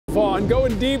Vaughn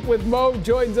going deep with Mo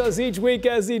joins us each week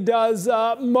as he does.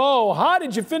 Mo, how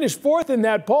did you finish fourth in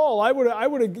that poll? I would have,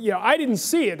 I didn't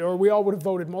see it, or we all would have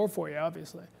voted more for you,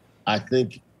 obviously. I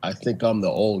think I'm the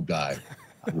old guy.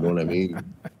 You know what I mean?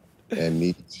 And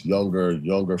these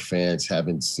younger fans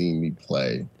haven't seen me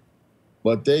play,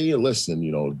 but they listen.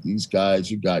 You know, these guys.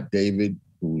 You got David,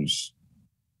 who's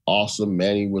awesome.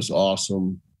 Manny was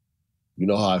awesome. You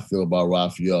know how I feel about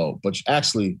Rafael, but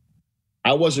actually,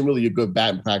 I wasn't really a good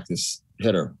batting practice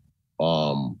hitter.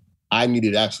 I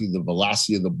needed actually the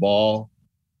velocity of the ball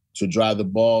to drive the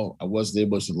ball. I wasn't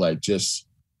able to just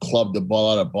club the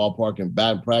ball out of ballpark in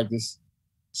batting practice.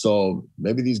 So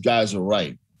maybe these guys are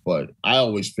right, but I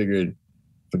always figured,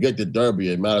 forget the derby,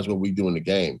 it matters what we do in the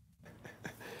game.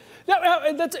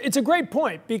 It's a great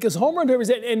point, because home run derbies,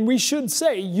 and we should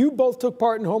say you both took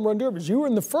part in home run derbies. You were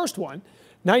in the first one,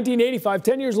 1985.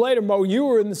 10 years later, Mo, you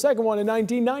were in the second one in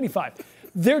 1995.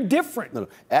 They're different. No.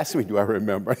 Ask me, do I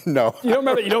remember? No. You don't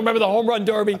remember? You don't remember the home run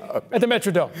derby at the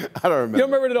Metrodome? I don't remember. You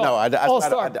don't remember it at all? No,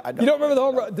 All-Star. I don't. You don't remember the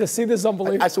home run? See, this is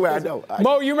unbelievable. I swear I don't.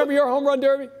 Mo, you remember your home run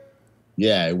derby?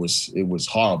 Yeah, it was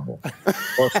horrible.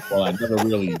 First of all, I never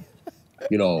really,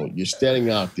 you're standing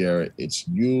out there. It's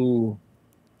you,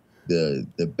 the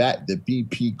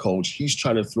BP coach. He's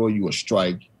trying to throw you a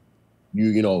strike.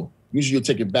 Usually you're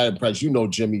taking batting practice.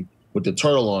 Jimmy, with the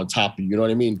turtle on top of you. You know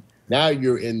what I mean? Now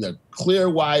you're in the clear,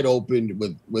 wide open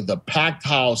with a packed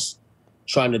house,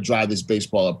 trying to drive this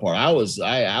baseball apart.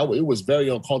 It was very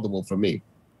uncomfortable for me.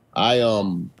 I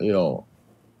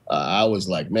was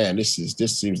like, man, this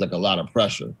seems like a lot of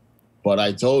pressure. But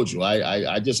I told you,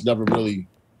 I just never really,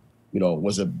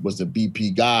 was a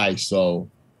BP guy. So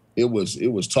it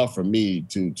was tough for me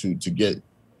to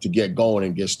get going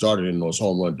and get started in those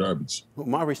home run derbies. Well,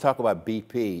 Maurice talk about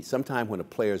BP. Sometimes when a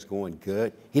player's going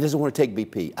good, he doesn't want to take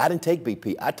BP. I didn't take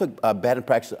BP. I took batting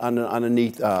practice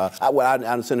underneath, out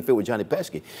in center field with Johnny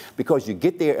Pesky, because you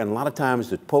get there and a lot of times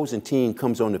the opposing team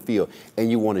comes on the field and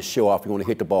you want to show off, you want to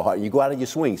hit the ball hard, and you go out of your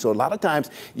swing. So a lot of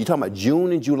times you're talking about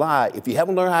June and July. If you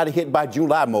haven't learned how to hit by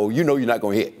July, Mo, you know you're not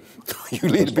going to hit. You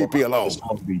leave the BP alone. It's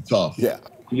going to be tough. Yeah,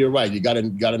 you're right. You got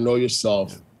to know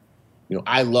yourself.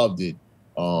 I loved it.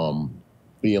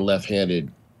 Being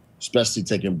left-handed, especially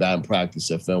taking batting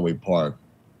practice at Fenway Park,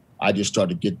 I just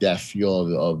started to get that feel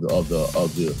of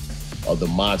the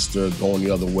monster going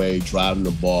the other way, driving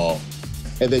the ball,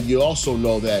 and then you also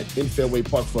know that in Fenway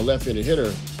Park for a left-handed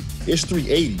hitter, it's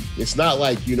 380. It's not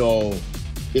like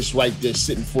it's right there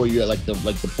sitting for you at like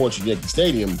the porch of Yankee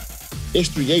Stadium. It's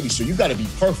 380, so you got to be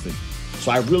perfect.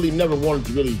 So I really never wanted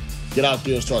to really get out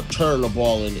there and start turning the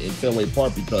ball in Fenway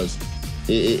Park, because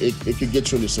it could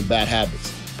get you into some bad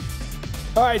habits.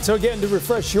 All right, so again, to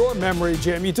refresh your memory,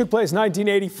 Jim, you took place in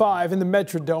 1985 in the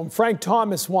Metrodome. Frank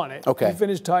Thomas won it. Okay. You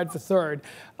finished tied for third.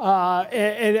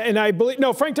 And I believe,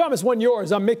 no, Frank Thomas won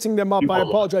yours. I'm mixing them up. I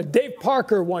apologize. Dave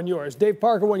Parker won yours.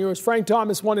 Frank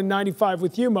Thomas won in 95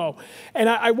 with you, Mo. And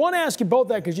I want to ask you both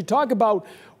that, because you talk about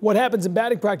what happens in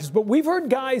batting practice, but we've heard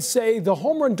guys say the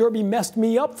home run derby messed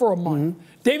me up for a month. Mm-hmm.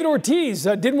 David Ortiz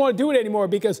didn't want to do it anymore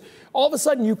because all of a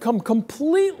sudden you come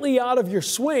completely out of your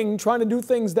swing trying to do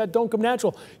things that don't come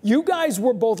natural. You guys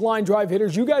were both line drive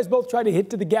hitters. You guys both tried to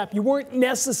hit to the gap. You weren't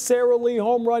necessarily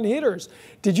home run hitters.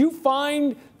 Did you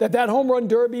find that home run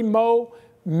derby, Mo,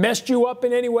 messed you up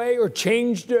in any way or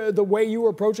changed the way you were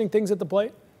approaching things at the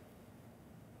plate?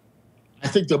 I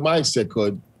think the mindset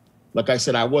could. Like I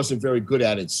said, I wasn't very good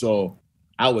at it, so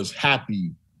I was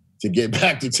happy to get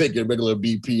back to taking regular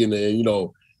BP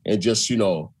and just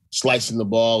slicing the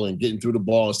ball and getting through the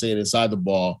ball and staying inside the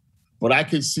ball. But I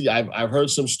could see, I've heard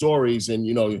some stories,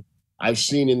 and I've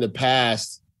seen in the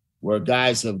past where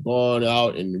guys have gone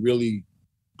out and really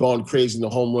gone crazy in the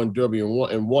home run derby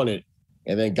and won it,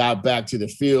 and then got back to the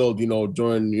field,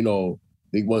 during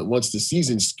once the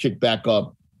seasons kicked back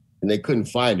up, and they couldn't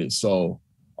find it. So.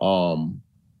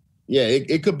 Yeah,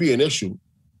 it could be an issue.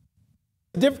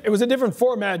 It was a different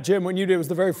format, Jim, when you did. It was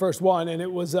the very first one, and it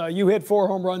was you hit 4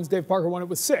 home runs, Dave Parker won it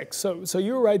with 6. So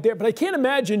you were right there. But I can't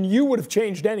imagine you would have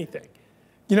changed anything.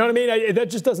 You know what I mean? That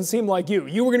just doesn't seem like you.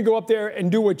 You were going to go up there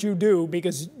and do what you do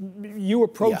because you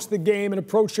approached the game and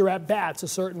approached your at-bats a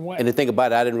certain way. And the thing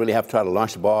about it, I didn't really have to try to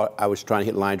launch the ball. I was trying to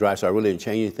hit line drive, so I really didn't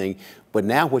change anything. But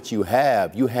now what you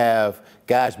have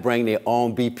guys bring their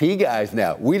own BP guys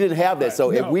now. We didn't have that.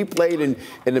 So if we played in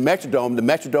the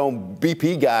Metrodome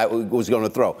BP guy was going to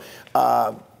throw.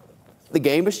 The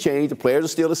game has changed. The players are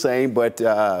still the same, but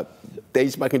They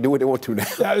just can do what they want to now.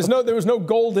 Yeah, there was no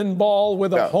golden ball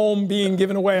with a home being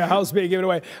given away, a house being given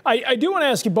away. I do want to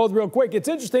ask you both real quick. It's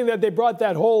interesting that they brought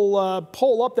that whole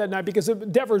poll up that night because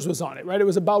Devers was on it, right? It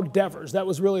was about Devers. That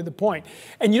was really the point.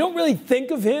 And you don't really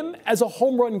think of him as a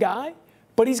home run guy,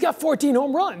 but he's got 14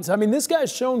 home runs. I mean, this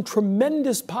guy's shown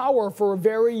tremendous power for a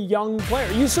very young player.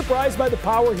 Are you surprised by the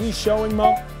power he's showing,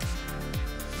 Mo?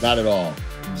 Not at all.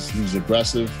 He's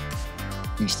aggressive.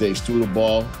 He stays to the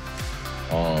ball.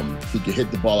 He can hit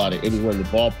the ball out of anywhere in the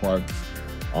ballpark.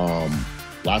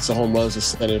 Lots of home runs to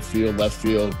center field, left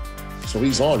field. So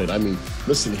he's on it. I mean,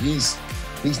 listen, he's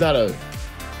not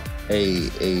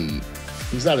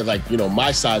he's not like, you know,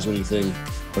 my size or anything,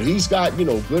 but he's got, you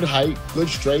know, good height, good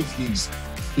strength.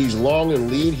 He's long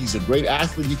and lean. He's a great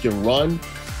athlete. He can run.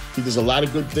 He does a lot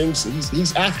of good things.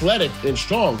 He's athletic and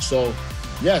strong. So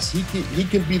yes, he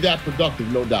can be that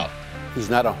productive, no doubt. He's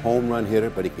not a home run hitter,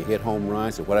 but he can hit home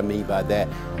runs. And what I mean by that,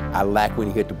 I like when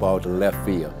he hit the ball to left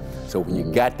field. So when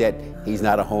you got that, he's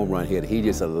not a home run hitter. He's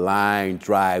just a line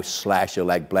drive slasher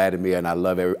like Vladimir, and I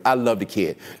love the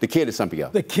kid. The kid is something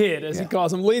else. The kid, as he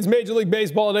calls him, leads Major League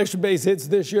Baseball in extra base hits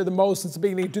this year, the most since the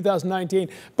beginning of 2019.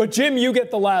 But Jim, you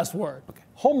get the last word. Okay.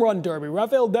 Home run derby.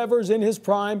 Rafael Devers in his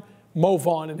prime, Mo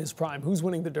Vaughn in his prime. Who's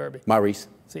winning the derby? Maurice.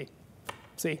 See.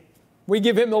 We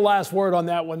give him the last word on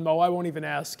that one, Mo. I won't even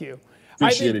ask you.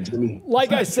 Appreciate it, Jimmy.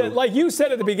 Like I said, like you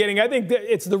said at the beginning, I think that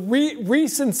it's the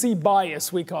recency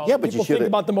bias we call it. Yeah, but people think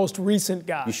about the most recent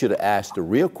guy. You should have asked the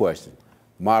real question,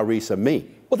 Maurice or me.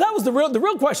 Well, that was the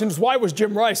real question is why was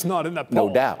Jim Rice not in that poll?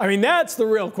 No doubt. I mean, that's the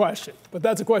real question, but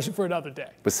that's a question for another day.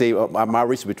 But see,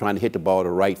 Maurice will be trying to hit the ball to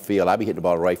right field. I'll be hitting the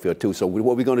ball to right field too. So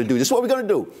what we're going to do, this is what we're going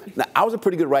to do. Now, I was a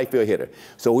pretty good right field hitter.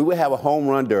 So we would have a home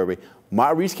run derby.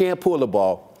 Maurice can't pull the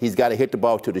ball. He's got to hit the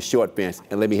ball to the short fence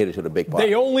and let me hit it to the big part.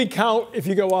 They only count if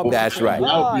you go up. That's right.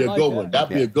 That would be a good one. That'd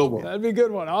be a good one. That'd be a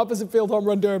good one. Opposite field home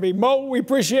run derby. Mo, we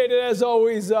appreciate it as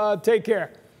always. Take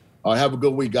care. All right, have a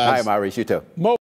good week, guys. All right, Maurice, you too. Mo.